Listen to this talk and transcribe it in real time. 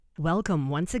Welcome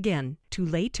once again to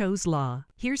Leto's Law.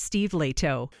 Here's Steve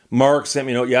Leto. Mark sent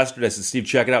me a note yesterday. I said, Steve,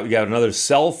 check it out. We got another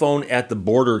cell phone at the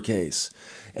border case.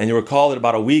 And you recall that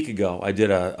about a week ago, I did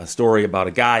a story about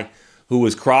a guy who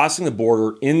was crossing the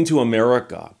border into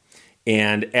America.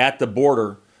 And at the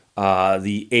border,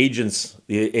 the agents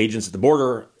at the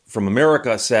border from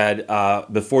America said,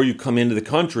 before you come into the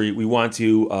country, we want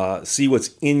to see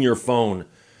what's in your phone.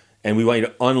 And we want you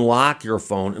to unlock your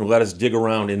phone and let us dig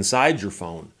around inside your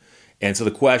phone. And so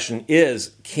the question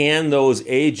is, can those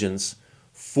agents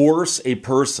force a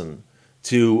person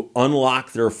to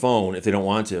unlock their phone if they don't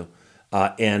want to,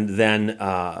 and then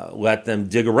let them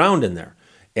dig around in there?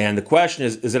 And the question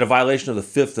is it a violation of the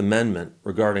Fifth Amendment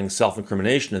regarding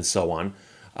self-incrimination and so on?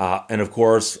 And of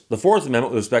course, the Fourth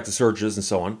Amendment with respect to searches and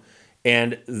so on.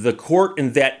 And the court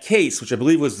in that case, which I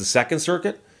believe was the Second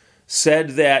Circuit, said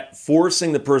that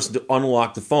forcing the person to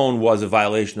unlock the phone was a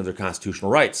violation of their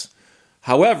constitutional rights.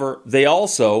 However, they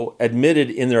also admitted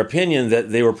in their opinion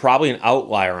that they were probably an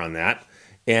outlier on that,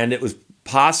 and it was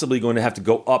possibly going to have to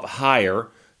go up higher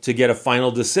to get a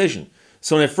final decision.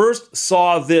 So when I first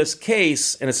saw this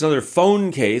case, and it's another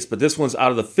phone case, but this one's out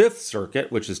of the Fifth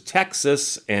Circuit, which is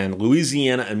Texas and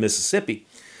Louisiana and Mississippi,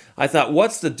 I thought,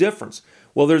 what's the difference?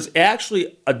 Well, there's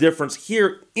actually a difference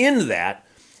here in that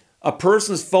a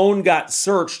person's phone got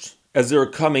searched as they were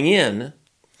coming in.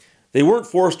 They weren't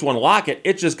forced to unlock it,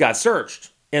 it just got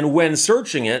searched. And when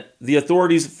searching it, the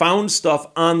authorities found stuff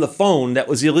on the phone that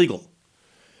was illegal.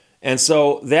 And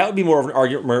so that would be more of an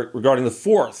argument regarding the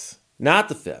Fourth, not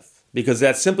the Fifth, because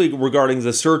that's simply regarding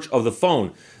the search of the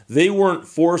phone. They weren't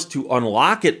forced to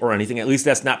unlock it or anything, at least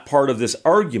that's not part of this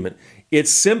argument.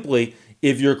 It's simply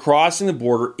if you're crossing the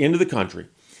border into the country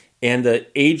and the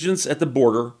agents at the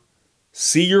border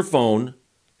see your phone,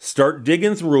 start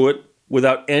digging through it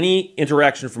without any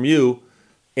interaction from you,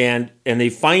 and they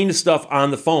find stuff on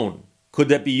the phone, could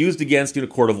that be used against you in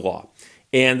a court of law?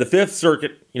 And the Fifth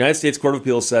Circuit, United States Court of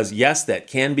Appeals says, yes, that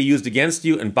can be used against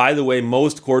you. And by the way,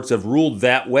 most courts have ruled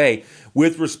that way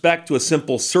with respect to a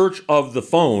simple search of the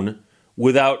phone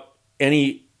without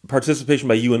any participation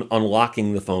by you in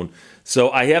unlocking the phone.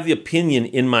 So I have the opinion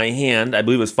in my hand, I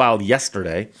believe it was filed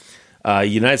yesterday,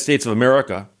 United States of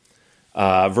America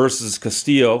versus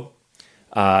Castillo.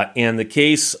 And the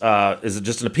case is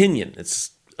just an opinion.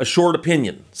 It's a short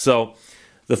opinion. So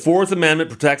the Fourth Amendment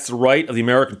protects the right of the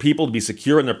American people to be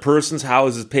secure in their persons,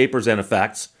 houses, papers, and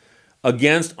effects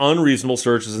against unreasonable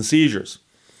searches and seizures.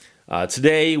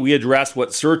 Today, we address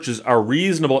what searches are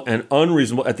reasonable and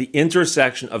unreasonable at the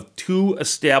intersection of two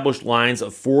established lines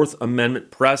of Fourth Amendment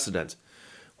precedent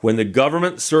when the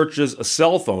government searches a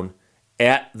cell phone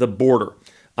at the border.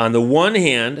 On the one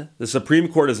hand, the Supreme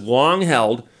Court has long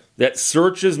held that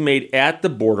searches made at the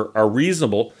border are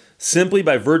reasonable simply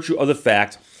by virtue of the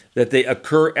fact that they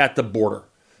occur at the border.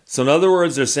 So in other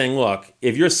words, they're saying, look,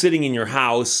 if you're sitting in your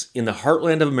house in the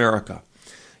heartland of America,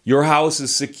 your house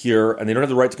is secure and they don't have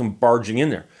the right to come barging in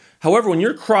there. However, when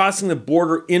you're crossing the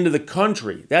border into the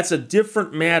country, that's a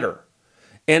different matter.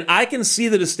 And I can see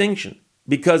the distinction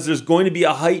because there's going to be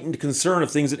a heightened concern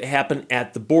of things that happen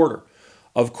at the border.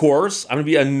 Of course, I'm going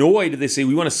to be annoyed if they say,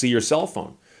 we want to see your cell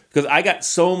phone. Because I got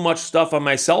so much stuff on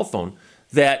my cell phone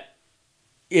that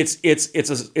it's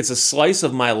a slice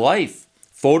of my life.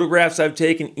 Photographs I've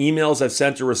taken, emails I've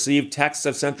sent or received, texts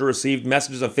I've sent or received,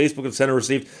 messages on Facebook I've sent or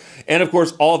received, and of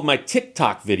course all of my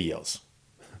TikTok videos.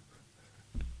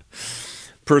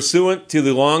 Pursuant to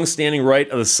the long-standing right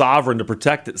of the sovereign to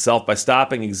protect itself by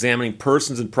stopping and examining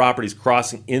persons and properties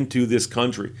crossing into this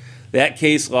country. That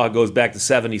case law goes back to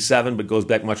 1977, but goes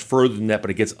back much further than that,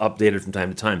 but it gets updated from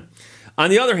time to time. On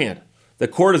the other hand, the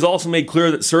court has also made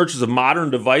clear that searches of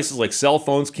modern devices like cell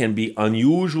phones can be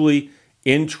unusually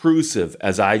intrusive,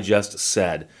 as I just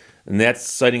said. And that's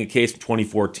citing a case from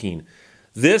 2014.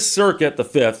 This circuit, the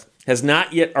Fifth, has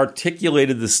not yet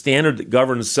articulated the standard that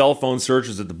governs cell phone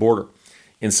searches at the border.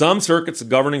 In some circuits, the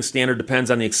governing standard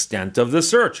depends on the extent of the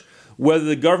search, whether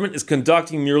the government is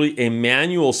conducting merely a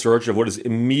manual search of what is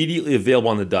immediately available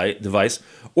on the device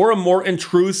or a more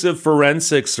intrusive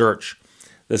forensic search.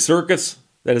 The circuits,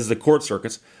 that is the court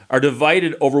circuits, are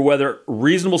divided over whether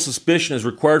reasonable suspicion is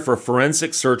required for a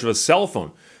forensic search of a cell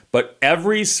phone. But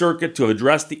every circuit to have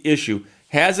addressed the issue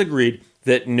has agreed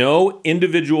that no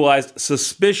individualized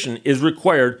suspicion is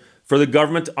required for the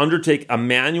government to undertake a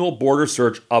manual border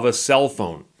search of a cell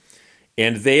phone.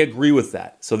 And they agree with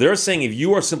that. So they're saying if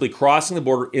you are simply crossing the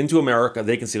border into America,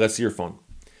 they can say, let's see your phone.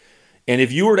 And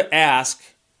if you were to ask,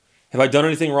 have I done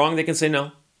anything wrong? They can say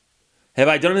no. Have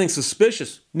I done anything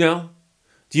suspicious? No.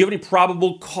 Do you have any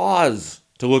probable cause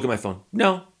to look at my phone?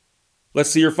 No. Let's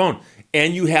see your phone.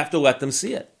 And you have to let them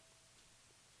see it.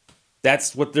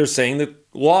 That's what they're saying the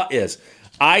law is.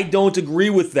 I don't agree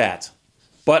with that,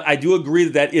 but I do agree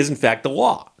that is in fact the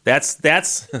law. That's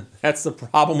the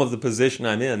problem of the position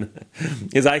I'm in,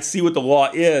 is I see what the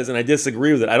law is and I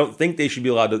disagree with it. I don't think they should be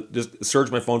allowed to just search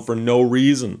my phone for no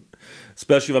reason,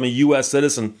 especially if I'm a U.S.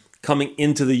 citizen coming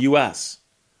into the U.S.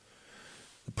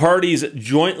 The parties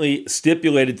jointly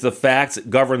stipulated to the facts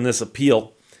that govern this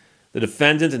appeal. The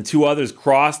defendant and two others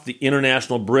crossed the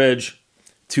international bridge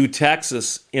to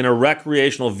Texas in a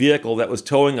recreational vehicle that was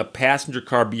towing a passenger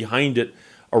car behind it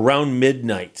around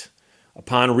midnight.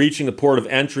 Upon reaching the port of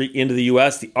entry into the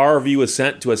U.S., the RV was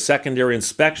sent to a secondary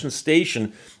inspection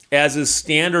station, as is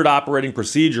standard operating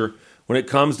procedure when it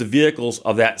comes to vehicles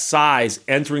of that size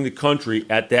entering the country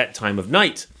at that time of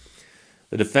night.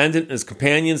 The defendant and his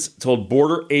companions told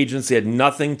border agents they had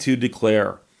nothing to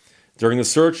declare. During the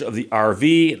search of the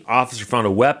RV, an officer found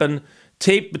a weapon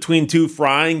taped between two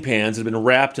frying pans that had been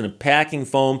wrapped in a packing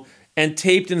foam and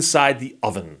taped inside the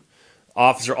oven. The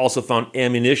officer also found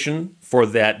ammunition for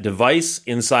that device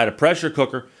inside a pressure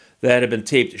cooker that had been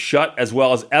taped shut, as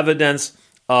well as evidence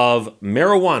of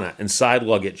marijuana inside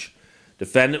luggage.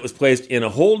 Defendant was placed in a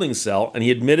holding cell, and he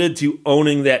admitted to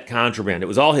owning that contraband. It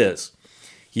was all his.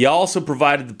 He also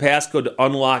provided the passcode to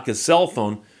unlock his cell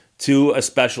phone to a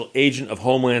special agent of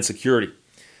Homeland Security.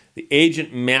 The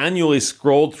agent manually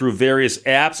scrolled through various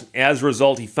apps, and as a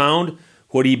result, he found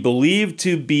what he believed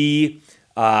to be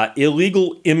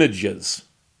illegal images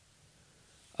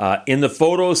in the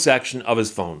photo section of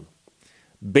his phone.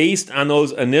 Based on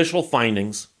those initial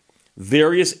findings,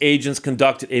 various agents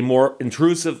conducted a more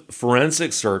intrusive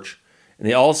forensic search, and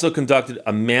they also conducted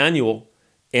a manual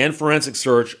and forensic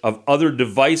search of other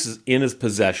devices in his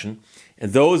possession,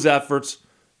 and those efforts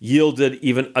yielded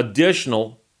even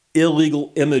additional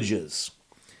illegal images.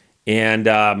 And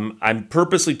I'm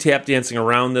purposely tap dancing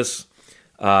around this,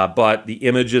 but the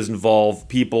images involve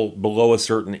people below a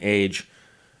certain age.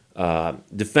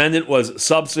 Defendant was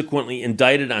subsequently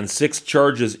indicted on 6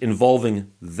 charges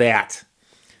involving that.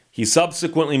 He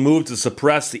subsequently moved to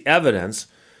suppress the evidence,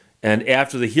 and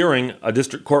after the hearing, a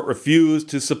district court refused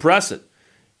to suppress it.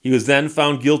 He was then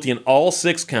found guilty in all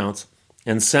 6 counts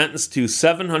and sentenced to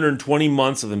 720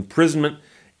 months of imprisonment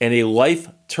and a life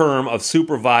term of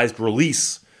supervised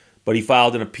release, but he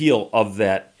filed an appeal of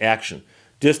that action.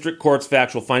 District court's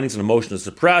factual findings and a motion to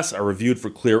suppress are reviewed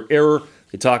for clear error.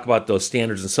 They talk about those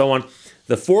standards and so on.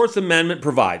 The Fourth Amendment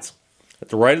provides that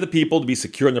the right of the people to be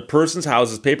secure in their persons,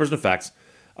 houses, papers, and effects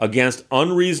against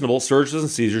unreasonable searches and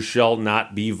seizures shall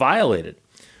not be violated.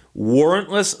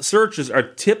 Warrantless searches are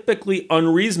typically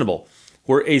unreasonable,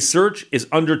 where a search is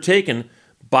undertaken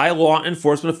by law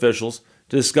enforcement officials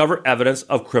to discover evidence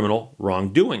of criminal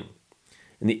wrongdoing.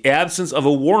 In the absence of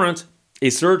a warrant, a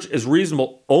search is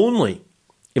reasonable only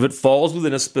if it falls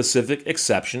within a specific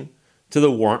exception to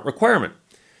the warrant requirement.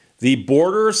 The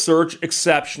border search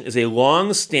exception is a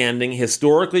long-standing,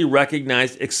 historically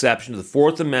recognized exception to the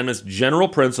Fourth Amendment's general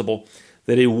principle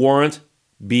that a warrant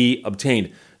be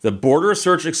obtained. The border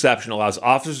search exception allows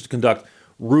officers to conduct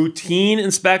routine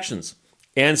inspections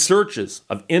and searches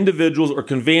of individuals or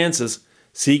conveyances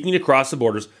seeking to cross the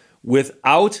borders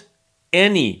without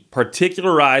any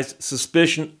particularized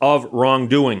suspicion of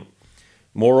wrongdoing.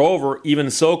 Moreover, even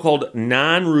so-called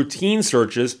non-routine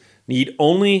searches need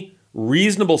only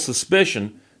reasonable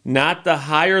suspicion, not the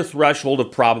higher threshold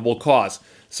of probable cause.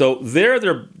 So they're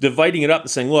dividing it up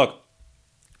and saying, look,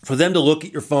 for them to look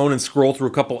at your phone and scroll through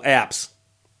a couple apps,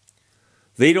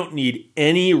 they don't need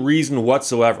any reason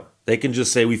whatsoever. They can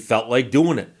just say, we felt like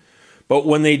doing it. But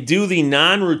when they do the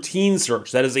non-routine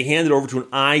search, that is, they hand it over to an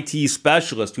IT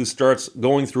specialist who starts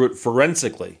going through it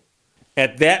forensically,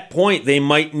 at that point, they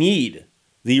might need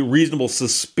the reasonable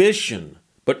suspicion,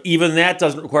 but even that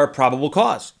doesn't require probable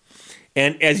cause.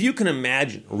 And as you can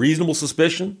imagine, reasonable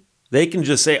suspicion, they can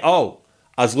just say, oh,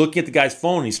 I was looking at the guy's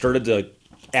phone, he started to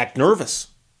act nervous,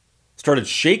 started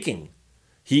shaking.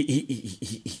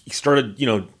 He started,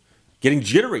 getting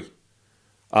jittery.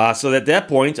 So at that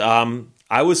point,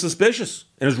 I was suspicious,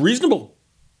 and it was reasonable.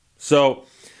 So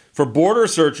for border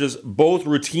searches, both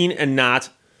routine and not,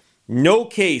 no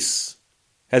case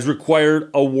has required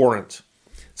a warrant.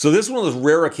 So this is one of those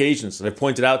rare occasions that I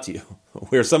pointed out to you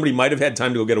where somebody might have had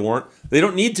time to go get a warrant. They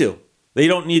don't need to.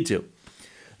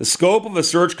 The scope of a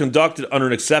search conducted under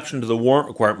an exception to the warrant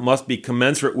requirement must be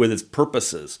commensurate with its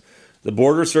purposes. The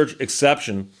border search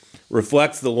exception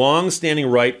reflects the long-standing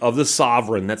right of the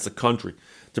sovereign, that's the country,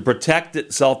 to protect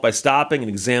itself by stopping and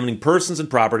examining persons and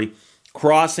property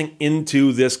crossing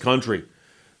into this country.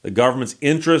 The government's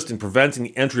interest in preventing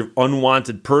the entry of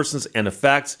unwanted persons and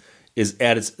effects is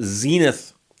at its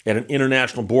zenith at an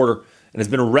international border, and has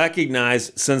been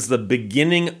recognized since the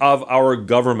beginning of our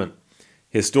government.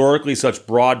 Historically, such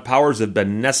broad powers have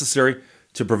been necessary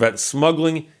to prevent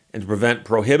smuggling and to prevent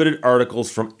prohibited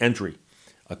articles from entry.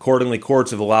 Accordingly,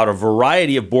 courts have allowed a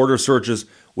variety of border searches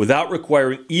without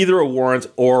requiring either a warrant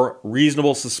or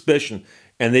reasonable suspicion.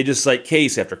 And they just cite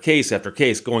case after case after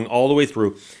case, going all the way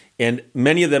through. And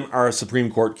many of them are Supreme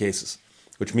Court cases,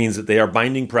 which means that they are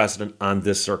binding precedent on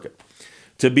this circuit.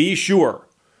 To be sure,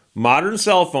 modern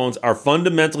cell phones are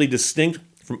fundamentally distinct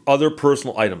from other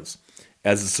personal items.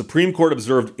 As the Supreme Court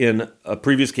observed in a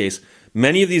previous case,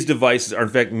 many of these devices are in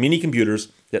fact mini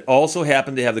computers that also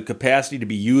happen to have the capacity to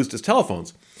be used as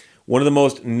telephones. One of the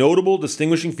most notable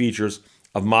distinguishing features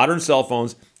of modern cell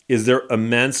phones is their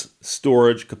immense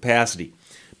storage capacity.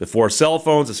 Before cell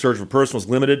phones, the search for a person was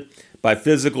limited by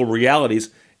physical realities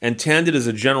and tended as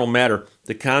a general matter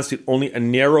to constitute only a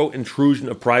narrow intrusion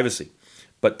of privacy.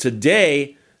 But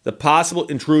today, the possible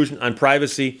intrusion on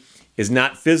privacy is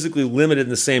not physically limited in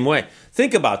the same way.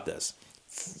 Think about this.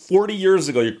 40 years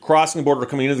ago, you're crossing the border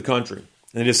coming into the country, and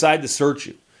they decide to search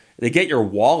you. They get your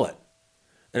wallet.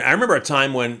 And I remember a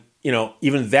time when,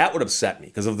 even that would upset me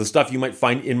because of the stuff you might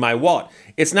find in my wallet.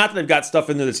 It's not that I've got stuff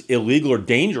in there that's illegal or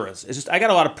dangerous. It's just I got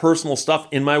a lot of personal stuff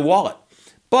in my wallet.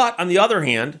 But on the other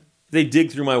hand, they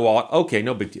dig through my wallet. Okay,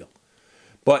 no big deal.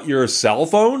 But your cell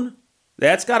phone,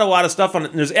 that's got a lot of stuff on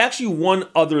it. And there's actually one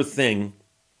other thing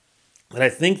that I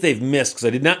think they've missed because I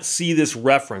did not see this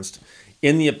referenced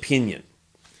in the opinion.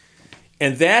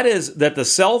 And that is that the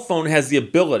cell phone has the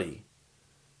ability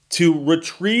to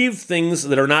retrieve things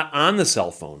that are not on the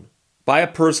cell phone by a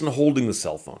person holding the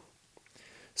cell phone.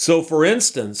 So, for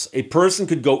instance, a person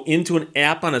could go into an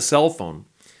app on a cell phone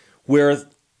where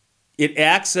it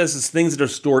accesses things that are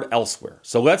stored elsewhere.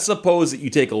 So let's suppose that you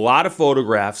take a lot of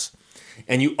photographs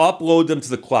and you upload them to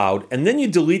the cloud and then you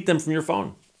delete them from your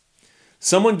phone.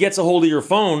 Someone gets a hold of your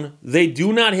phone, they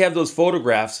do not have those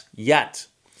photographs yet.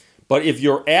 But if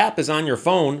your app is on your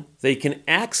phone, they can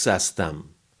access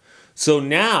them. So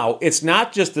now it's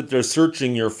not just that they're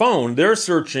searching your phone, they're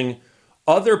searching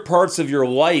other parts of your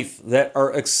life that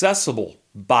are accessible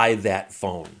by that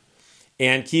phone.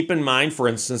 And keep in mind, for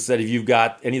instance, that if you've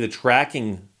got any of the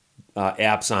tracking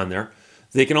apps on there,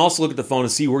 they can also look at the phone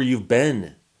and see where you've been.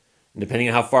 And depending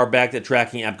on how far back that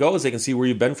tracking app goes, they can see where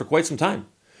you've been for quite some time.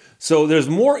 So there's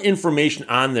more information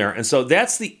on there. And so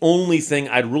that's the only thing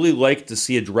I'd really like to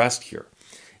see addressed here.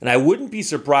 And I wouldn't be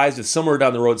surprised if somewhere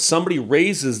down the road somebody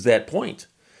raises that point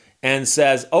and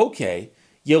says, okay,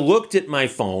 you looked at my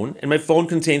phone and my phone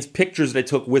contains pictures that I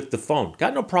took with the phone.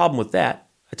 Got no problem with that.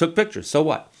 I took pictures, so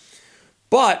what?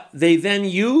 But they then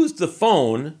used the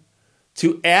phone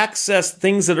to access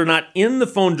things that are not in the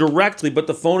phone directly, but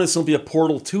the phone is simply a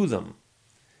portal to them.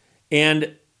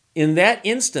 And in that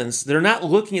instance, they're not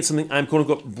looking at something I'm, quote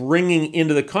unquote, bringing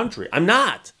into the country. I'm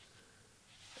not.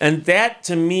 And that,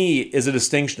 to me, is a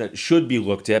distinction that should be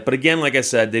looked at. But again, like I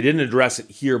said, they didn't address it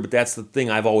here, but that's the thing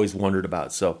I've always wondered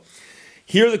about. So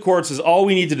here the court says all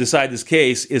we need to decide this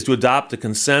case is to adopt a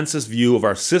consensus view of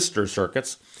our sister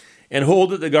circuits and hold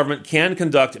that the government can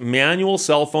conduct manual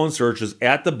cell phone searches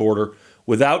at the border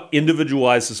without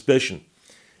individualized suspicion.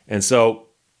 And so,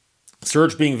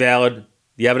 search being valid,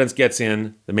 the evidence gets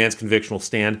in, the man's conviction will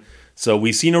stand. So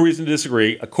we see no reason to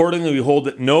disagree. Accordingly, we hold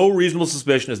that no reasonable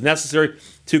suspicion is necessary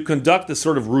to conduct the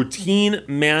sort of routine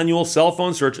manual cell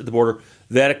phone search at the border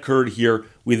that occurred here.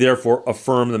 We therefore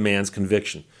affirm the man's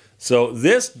conviction. So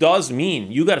this does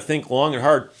mean you got to think long and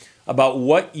hard about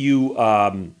what you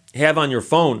have on your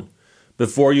phone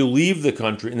before you leave the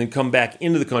country and then come back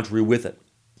into the country with it.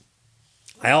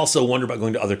 I also wonder about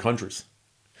going to other countries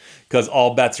because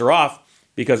all bets are off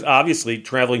because obviously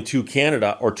traveling to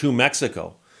Canada or to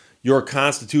Mexico, your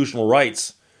constitutional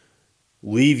rights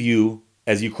leave you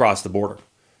as you cross the border.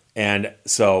 And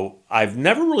so I've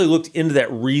never really looked into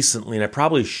that recently, and I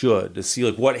probably should, to see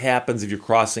like what happens if you're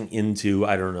crossing into,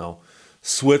 I don't know,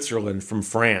 Switzerland from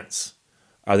France.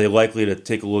 Are they likely to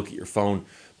take a look at your phone?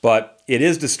 But it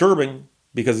is disturbing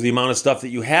because of the amount of stuff that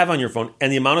you have on your phone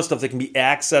and the amount of stuff that can be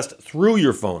accessed through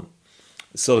your phone.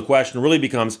 So the question really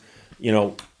becomes,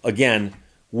 again,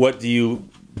 what do you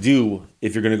do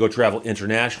if you're going to go travel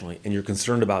internationally and you're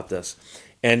concerned about this?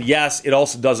 And yes, it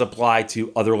also does apply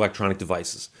to other electronic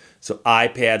devices. So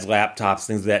iPads, laptops,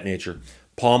 things of that nature,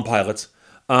 Palm Pilots,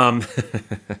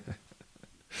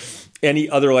 any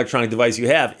other electronic device you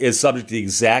have is subject to the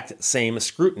exact same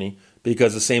scrutiny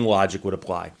because the same logic would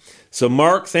apply. So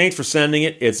Mark, thanks for sending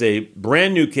it. It's a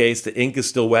brand new case. The ink is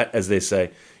still wet, as they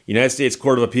say. United States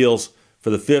Court of Appeals for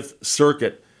the Fifth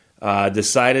Circuit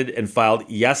decided and filed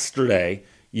yesterday,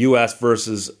 U.S.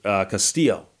 versus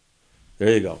Castillo.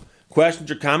 There you go.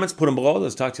 Questions or comments, put them below.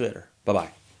 Let's talk to you later. Bye-bye.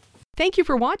 Thank you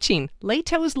for watching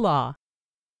Leto's Law.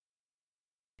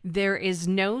 There is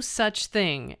no such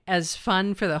thing as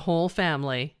fun for the whole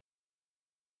family.